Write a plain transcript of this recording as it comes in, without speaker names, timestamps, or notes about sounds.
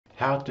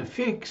how to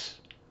fix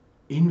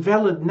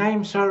invalid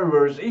name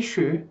servers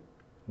issue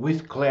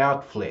with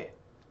Cloudflare.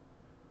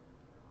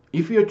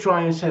 If you're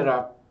trying to set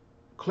up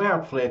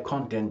Cloudflare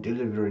Content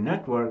Delivery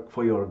Network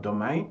for your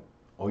domain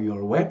or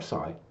your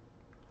website,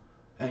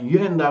 and you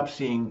end up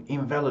seeing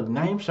invalid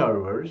name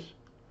servers,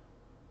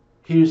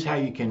 here's how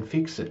you can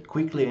fix it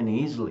quickly and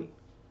easily.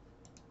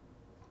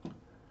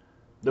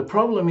 The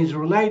problem is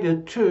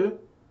related to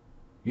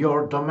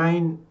your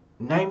domain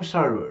name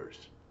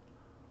servers.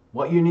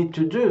 What you need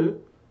to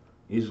do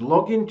is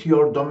log into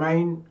your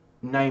domain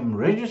name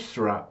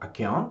registrar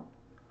account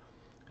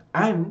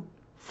and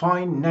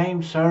find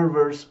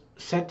Nameservers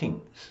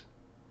settings.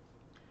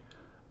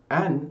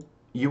 And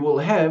you will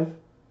have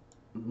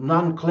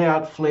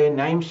non-Cloudflare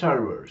name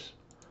servers.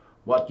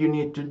 What you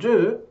need to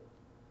do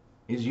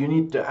is you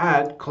need to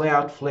add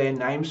Cloudflare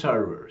name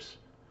servers,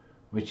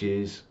 which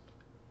is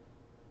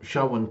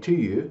shown to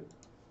you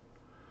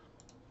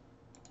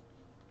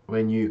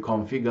when you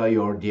configure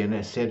your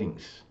DNS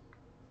settings.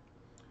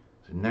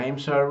 So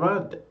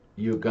Nameserver,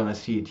 you're gonna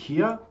see it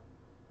here,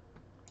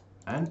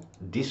 and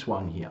this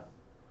one here.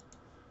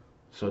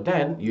 So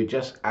then you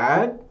just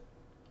add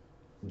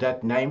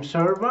that name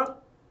server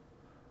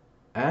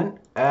and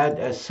add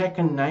a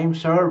second name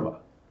server.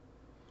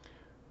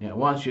 Now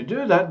once you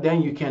do that,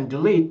 then you can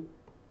delete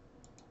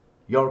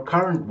your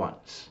current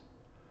ones.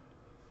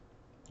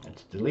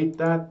 Let's delete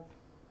that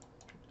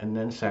and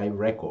then save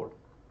record.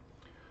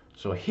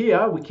 So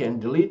here we can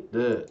delete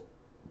the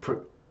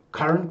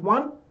current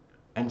one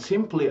and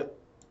simply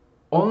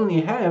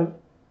only have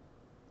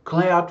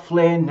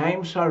Cloudflare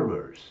name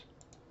servers.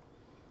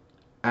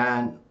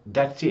 And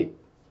that's it.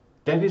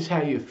 That is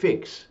how you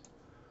fix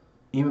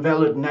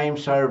invalid name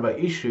server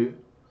issue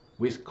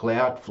with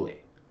Cloudflare.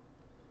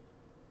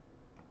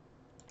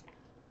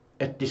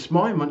 At this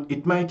moment,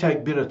 it may take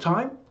a bit of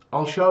time.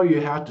 I'll show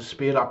you how to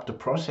speed up the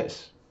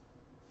process.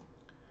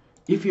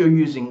 If you're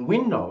using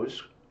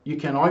Windows, you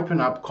can open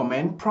up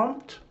command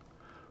prompt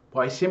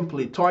by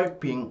simply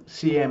typing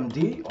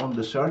cmd on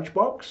the search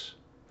box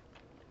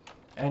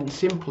and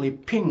simply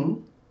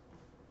ping,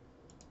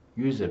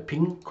 use a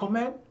ping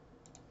command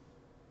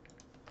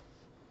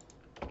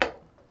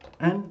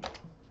and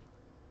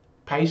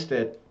paste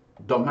that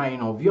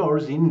domain of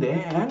yours in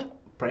there and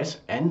press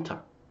enter.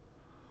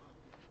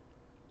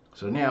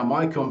 So now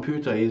my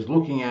computer is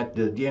looking at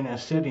the DNS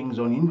settings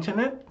on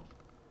internet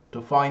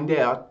to find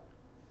out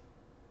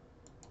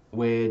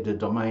where the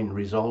domain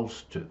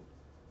resolves to.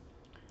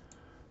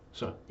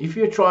 So if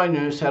you're trying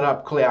to set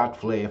up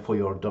Cloudflare for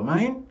your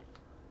domain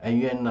and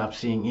you end up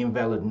seeing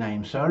invalid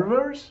name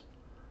servers,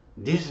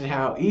 this is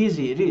how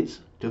easy it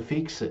is to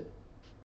fix it.